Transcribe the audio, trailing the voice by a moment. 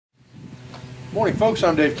Morning folks,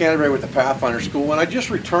 I'm Dave Canterbury with the Pathfinder School, and I just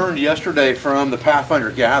returned yesterday from the Pathfinder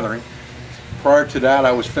gathering. Prior to that,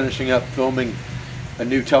 I was finishing up filming a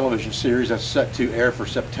new television series that's set to air for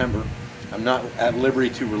September. I'm not at liberty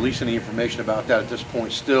to release any information about that at this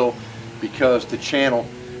point still, because the channel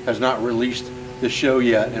has not released the show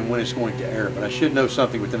yet and when it's going to air, but I should know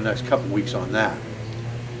something within the next couple weeks on that.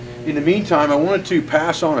 In the meantime, I wanted to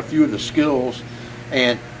pass on a few of the skills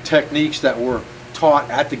and techniques that were taught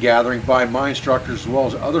at the gathering by my instructors as well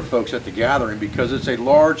as other folks at the gathering, because it's a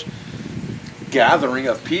large gathering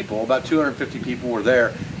of people. About 250 people were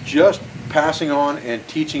there, just passing on and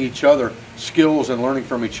teaching each other skills and learning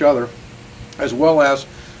from each other, as well as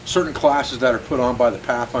certain classes that are put on by the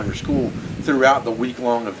Pathfinder School throughout the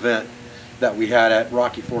week-long event that we had at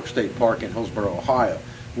Rocky Fork State Park in Hillsboro, Ohio.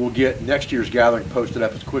 We'll get next year's gathering posted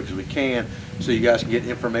up as quick as we can so you guys can get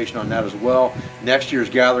information on that as well. Next year's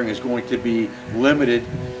gathering is going to be limited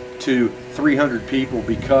to 300 people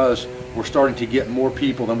because we're starting to get more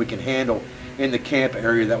people than we can handle in the camp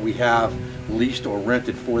area that we have leased or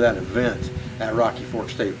rented for that event at Rocky Fork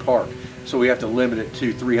State Park. So we have to limit it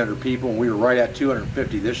to 300 people, and we were right at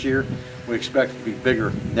 250 this year. We expect it to be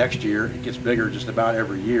bigger next year. It gets bigger just about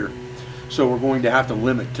every year. So we're going to have to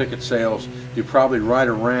limit ticket sales to probably right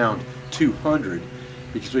around 200,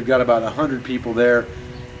 because we've got about 100 people there,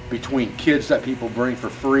 between kids that people bring for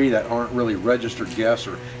free that aren't really registered guests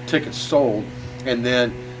or tickets sold, and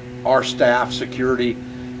then our staff, security,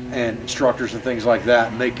 and instructors and things like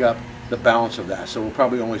that make up the balance of that. So we'll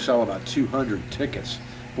probably only sell about 200 tickets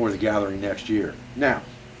for the gathering next year. Now,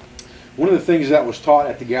 one of the things that was taught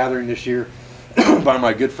at the gathering this year by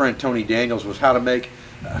my good friend Tony Daniels was how to make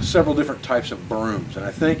several different types of brooms. And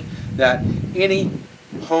I think that any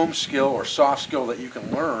home skill or soft skill that you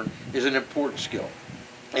can learn is an important skill.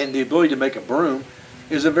 And the ability to make a broom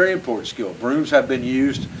is a very important skill. Brooms have been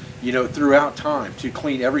used, throughout time to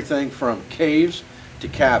clean everything from caves to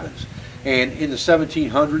cabins. And in the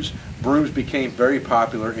 1700s, brooms became very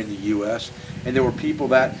popular in the U.S. and there were people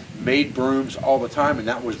that made brooms all the time, and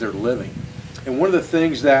that was their living. And one of the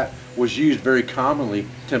things that was used very commonly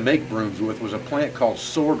to make brooms with was a plant called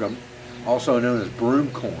sorghum, also known as broom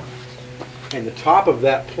corn. And the top of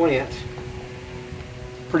that plant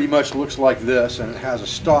pretty much looks like this, and it has a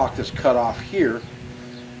stalk that's cut off here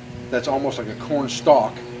that's almost like a corn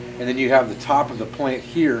stalk, and then you have the top of the plant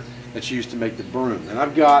here that's used to make the broom. And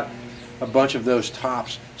I've got a bunch of those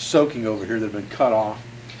tops soaking over here that have been cut off.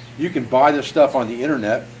 You can buy this stuff on the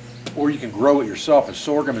internet, or you can grow it yourself, and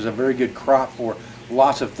sorghum is a very good crop for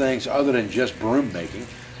lots of things other than just broom making.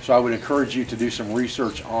 So I would encourage you to do some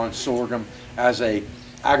research on sorghum as a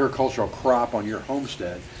agricultural crop on your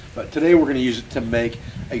homestead. But today we're going to use it to make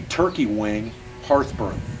a turkey wing hearth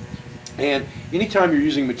broom. And anytime you're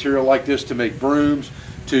using material like this to make brooms,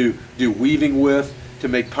 to do weaving with, to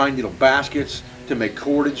make pine needle baskets, to make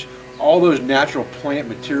cordage, all those natural plant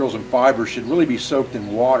materials and fibers should really be soaked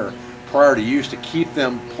in water prior to use to keep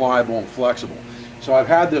them pliable and flexible. So I've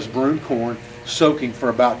had this broom corn soaking for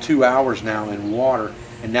about 2 hours now in water,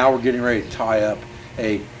 and now we're getting ready to tie up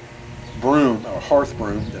a broom, or hearth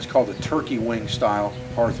broom, that's called the turkey wing style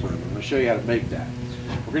hearth broom. I'm going to show you how to make that.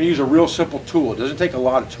 We're going to use a real simple tool. It doesn't take a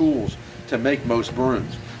lot of tools to make most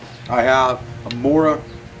brooms. I have a Mora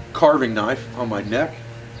carving knife on my neck.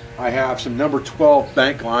 I have some number 12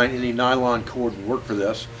 bank line. Any nylon cord would work for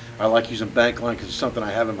this. I like using bank line because it's something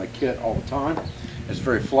I have in my kit all the time. It's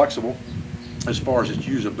very flexible as far as its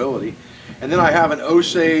usability. And then I have an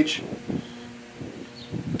Osage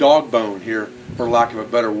dog bone here, for lack of a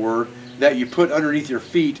better word, that you put underneath your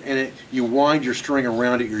feet, and you wind your string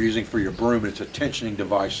around it you're using for your broom. It's a tensioning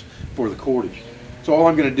device for the cordage. So all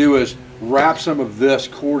I'm going to do is wrap some of this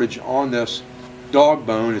cordage on this dog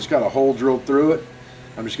bone. It's got a hole drilled through it.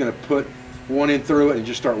 I'm just going to put one in through it and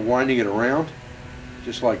just start winding it around,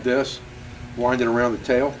 just like this. Wind it around the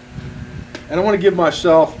tail. And I want to give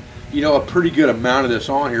myself, a pretty good amount of this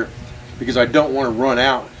on here, because I don't want to run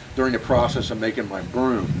out during the process of making my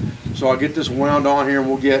broom. So I'll get this wound on here, and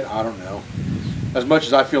we'll get, I don't know, as much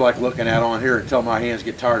as I feel like looking at on here until my hands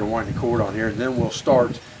get tired of winding the cord on here, and then we'll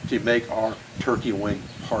start to make our turkey wing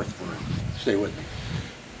hearth broom. Stay with me.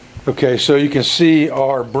 Okay, so you can see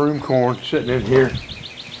our broom corn sitting in here,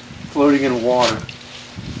 floating in water,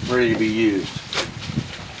 ready to be used.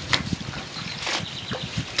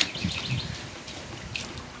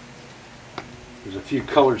 There's a few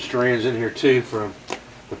colored strands in here too from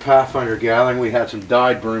the Pathfinder gathering. We had some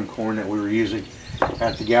dyed broom corn that we were using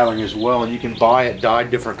at the gathering as well, and you can buy it dyed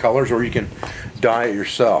different colors, or you can dye it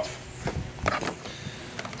yourself.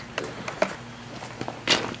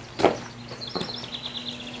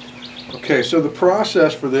 Okay, so the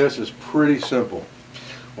process for this is pretty simple.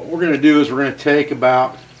 What we're going to do is we're going to take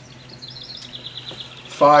about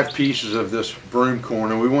 5 pieces of this broom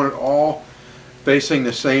corn, and we want it all facing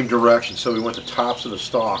the same direction. So we want the tops of the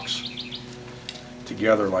stalks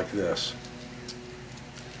together like this.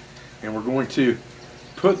 And we're going to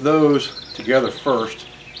put those together first.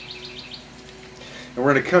 And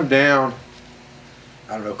we're going to come down,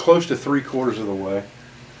 I don't know, close to 3/4 of the way.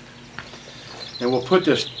 And we'll put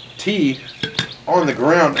this tee on the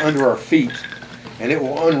ground under our feet, and it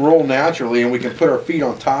will unroll naturally, and we can put our feet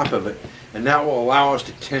on top of it, and that will allow us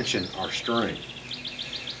to tension our string.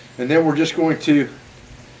 And then we're just going to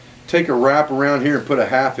take a wrap around here and put a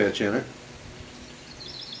 1/2 hitch in it,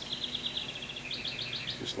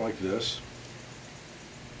 just like this.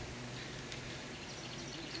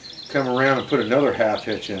 Come around and put another 1/2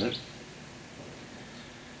 hitch in it.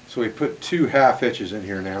 So we put 2 1/2 hitches in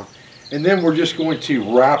here now. And then we're just going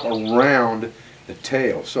to wrap around the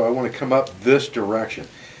tail. So I want to come up this direction.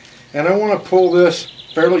 And I want to pull this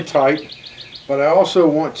fairly tight, but I also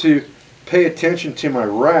want to pay attention to my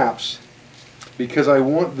wraps because I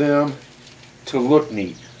want them to look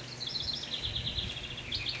neat.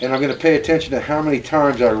 And I'm going to pay attention to how many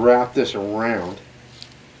times I wrap this around,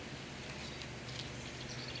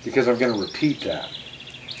 because I'm going to repeat that.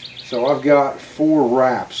 So I've got 4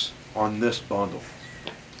 wraps on this bundle.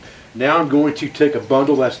 Now I'm going to take a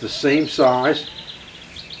bundle that's the same size,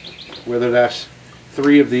 whether that's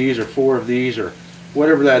 3 of these or 4 of these or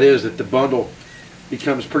whatever that is, that the bundle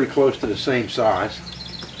becomes pretty close to the same size.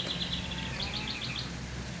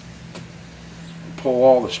 Pull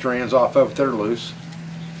all the strands off of it, they're loose.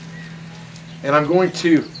 And I'm going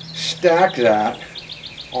to stack that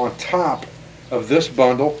on top of this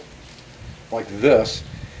bundle like this,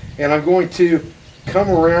 and I'm going to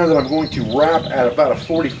come around and I'm going to wrap at about a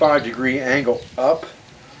 45-degree angle up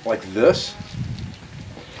like this.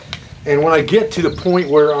 And when I get to the point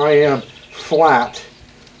where I am flat,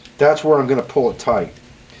 that's where I'm going to pull it tight.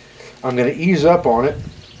 I'm going to ease up on it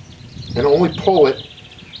and only pull it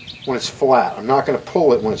when it's flat. I'm not going to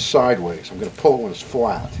pull it when it's sideways. I'm going to pull it when it's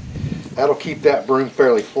flat. That'll keep that broom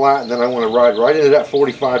fairly flat, and then I want to ride right into that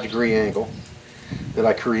 45-degree angle that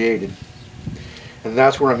I created. And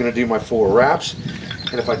that's where I'm going to do my 4 wraps.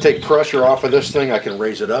 And if I take pressure off of this thing, I can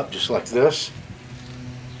raise it up just like this.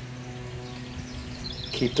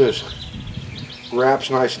 Keep those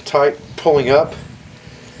wraps nice and tight, pulling up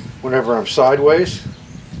whenever I'm sideways,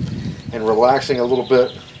 and relaxing a little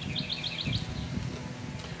bit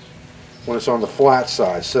when it's on the flat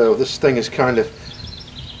side. So this thing is kind of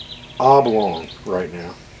oblong right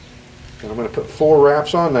now. And I'm going to put 4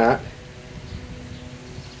 wraps on that,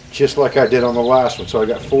 just like I did on the last one. So I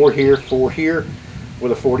got 4 here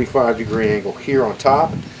with a 45-degree angle here on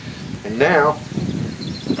top. And now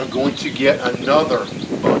I'm going to get another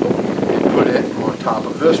bundle and put it on top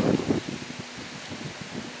of this one.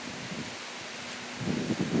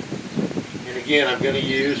 And again, I'm going to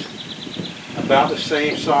use about the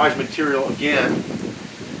same size material again.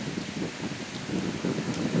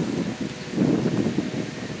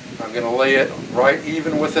 I'm going to lay it right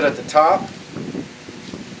even with it at the top.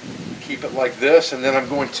 Keep it like this, and then I'm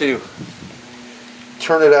going to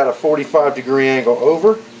turn it at a 45-degree angle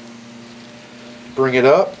over, bring it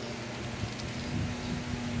up.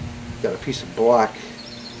 Got a piece of black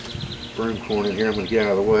broom corn in here, I'm going to get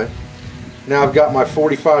out of the way. Now I've got my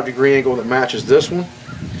 45-degree angle that matches this one.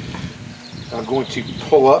 I'm going to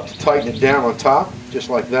pull up to tighten it down on top, just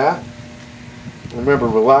like that. Remember,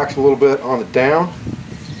 relax a little bit on the down.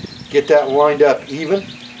 Get that lined up even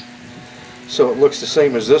so it looks the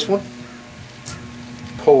same as this one.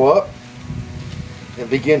 Pull up and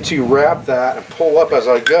begin to wrap that and pull up as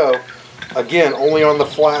I go, again only on the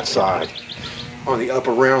flat side, on the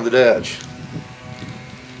upper rounded edge,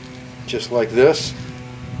 just like this.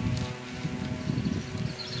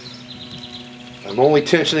 I'm only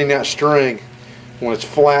tensioning that string when it's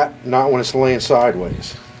flat, not when it's laying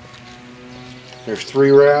sideways. There's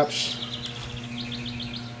 3 wraps,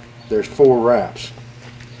 there's 4 wraps,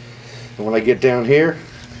 and when I get down here,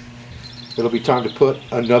 it'll be time to put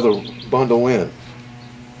another bundle in.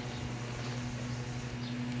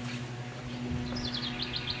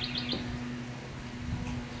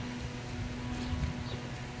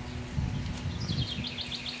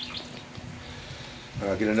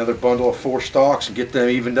 Get another bundle of 4 stalks and get them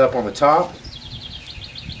evened up on the top,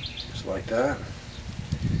 just like that.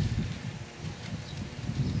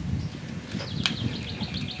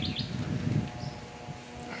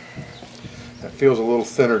 That feels a little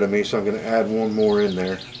thinner to me, so I'm going to add 1 more in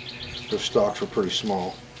there. Those stalks were pretty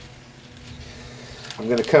small. I'm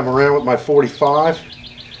going to come around with my 45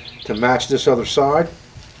 to match this other side.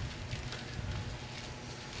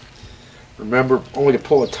 Remember only to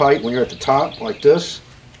pull it tight when you're at the top like this.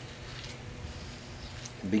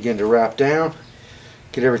 Begin to wrap down,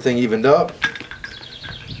 get everything evened up,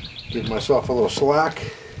 give myself a little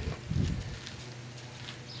slack.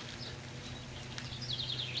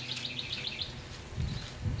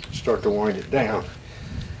 Start to wind it down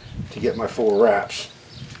to get my 4 wraps.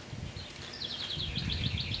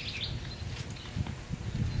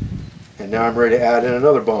 And now I'm ready to add in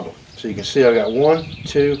another bundle. So you can see I got 1,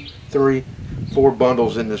 2, 3, 4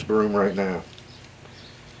 bundles in this broom right now.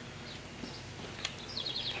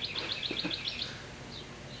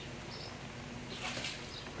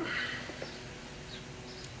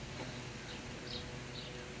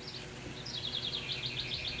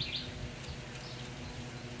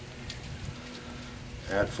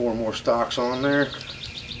 Add 4 more stalks on there.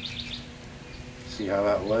 See how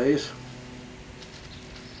that lays.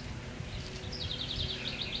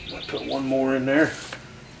 Might put 1 more in there,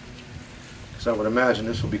 because I would imagine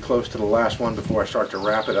this will be close to the last one before I start to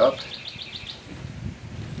wrap it up.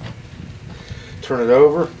 Turn it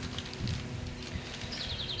over.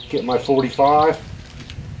 Get my 45.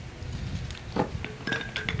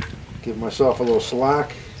 Give myself a little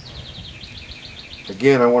slack.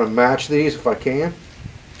 Again, I want to match these if I can.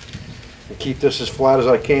 And keep this as flat as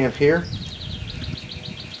I can here.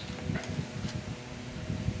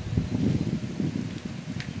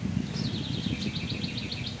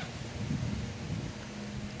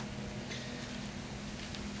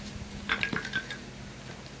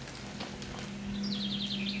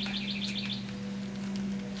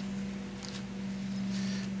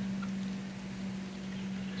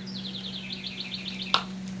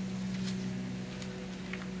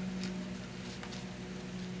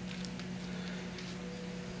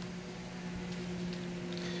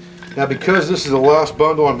 Now, because this is the last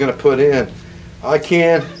bundle I'm going to put in, I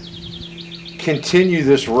can continue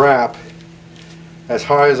this wrap as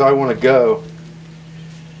high as I want to go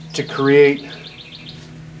to create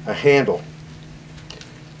a handle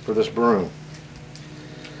for this broom.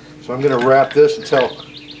 So I'm going to wrap this until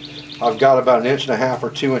I've got about 1.5 inches or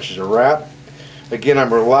 2 inches of wrap. Again,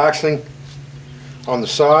 I'm relaxing on the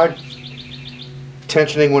side,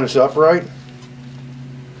 tensioning when it's upright.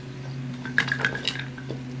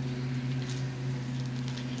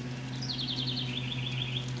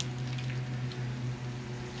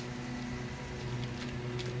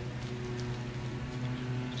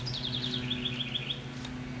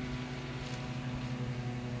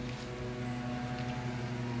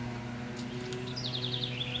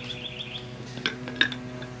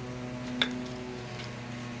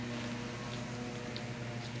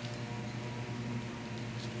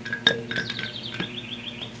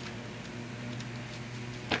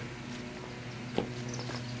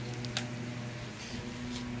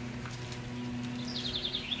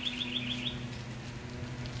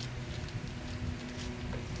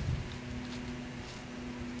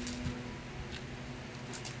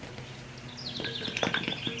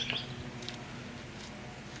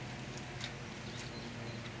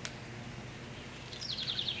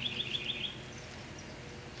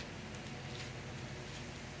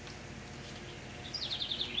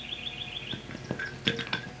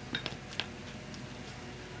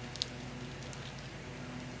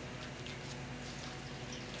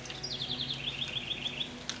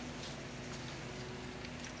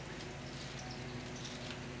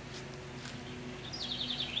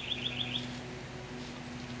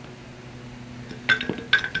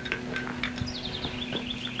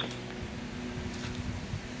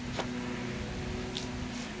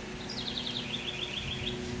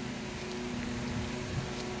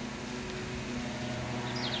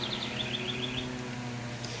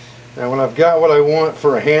 Now, when I've got what I want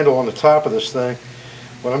for a handle on the top of this thing,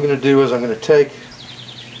 what I'm going to do is I'm going to take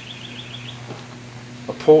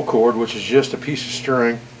a pull cord, which is just a piece of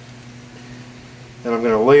string, and I'm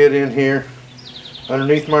going to lay it in here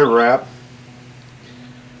underneath my wrap,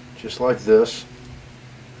 just like this.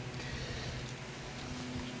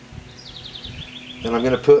 And I'm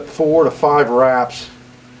going to put 4 to 5 wraps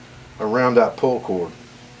around that pull cord.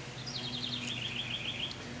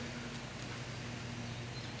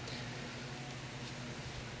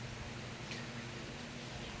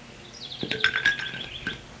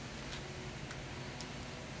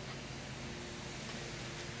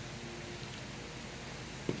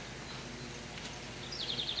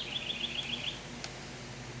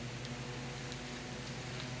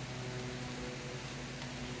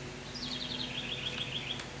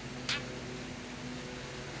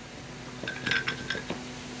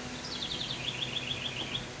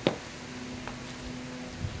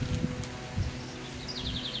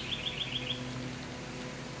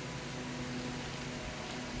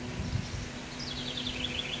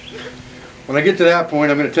 When I get to that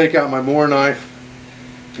point, I'm going to take out my moor knife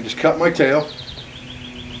and just cut my tail.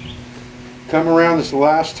 Come around this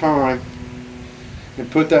last time and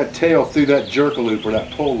put that tail through that jerk loop or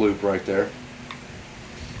that pull loop right there.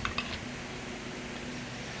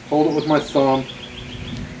 Hold it with my thumb,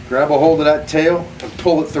 grab a hold of that tail and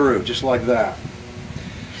pull it through just like that.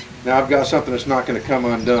 Now I've got something that's not going to come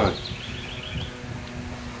undone.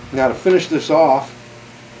 Now to finish this off,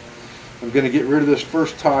 I'm going to get rid of this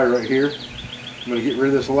first tie right here. I'm going to get rid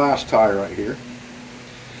of this last tie right here.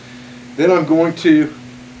 Then I'm going to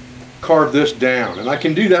carve this down, and I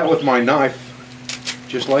can do that with my knife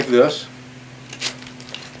just like this.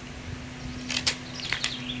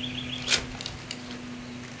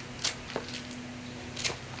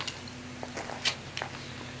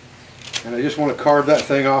 And I just want to carve that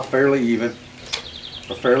thing off fairly even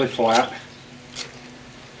or fairly flat.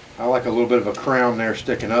 I like a little bit of a crown there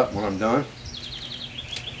sticking up when I'm done.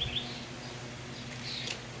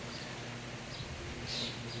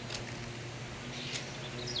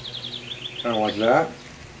 Kind of like that.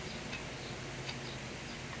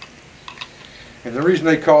 And the reason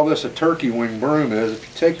they call this a turkey wing broom is if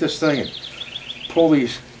you take this thing and pull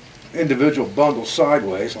these individual bundles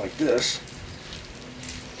sideways like this,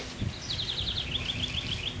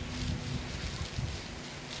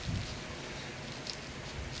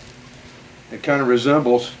 it kind of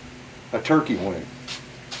resembles a turkey wing.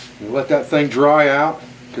 You let that thing dry out,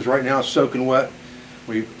 because right now it's soaking wet.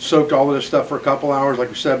 We soaked all of this stuff for a couple hours like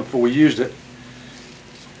we said before we used it.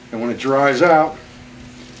 And when it dries out,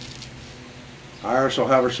 Iris will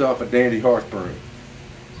have herself a dandy hearth broom.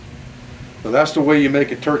 So that's the way you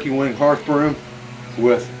make a turkey wing hearth broom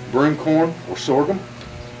with broom corn or sorghum.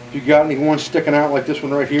 If you got any ones sticking out like this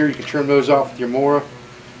one right here, you can trim those off with your mora.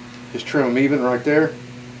 Just trim them even right there.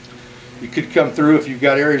 You could come through if you've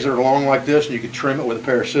got areas that are long like this, and you could trim it with a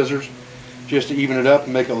pair of scissors just to even it up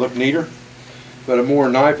and make it look neater. But a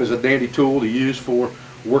mora knife is a dandy tool to use for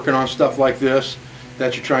working on stuff like this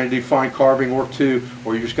that you're trying to do fine carving work to,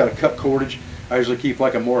 or you just got to cut cordage. I usually keep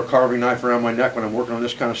like a mora carving knife around my neck when I'm working on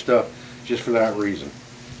this kind of stuff, just for that reason.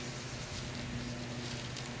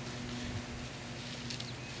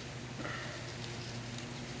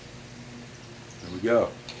 There we go.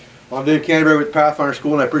 Well, I'm Dave Canterbury with Pathfinder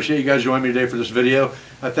School, and I appreciate you guys joining me today for this video.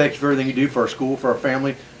 I thank you for everything you do for our school, for our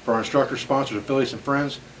family, for our instructors, sponsors, affiliates, and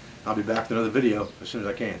friends. I'll be back with another video as soon as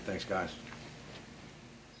I can. Thanks, guys.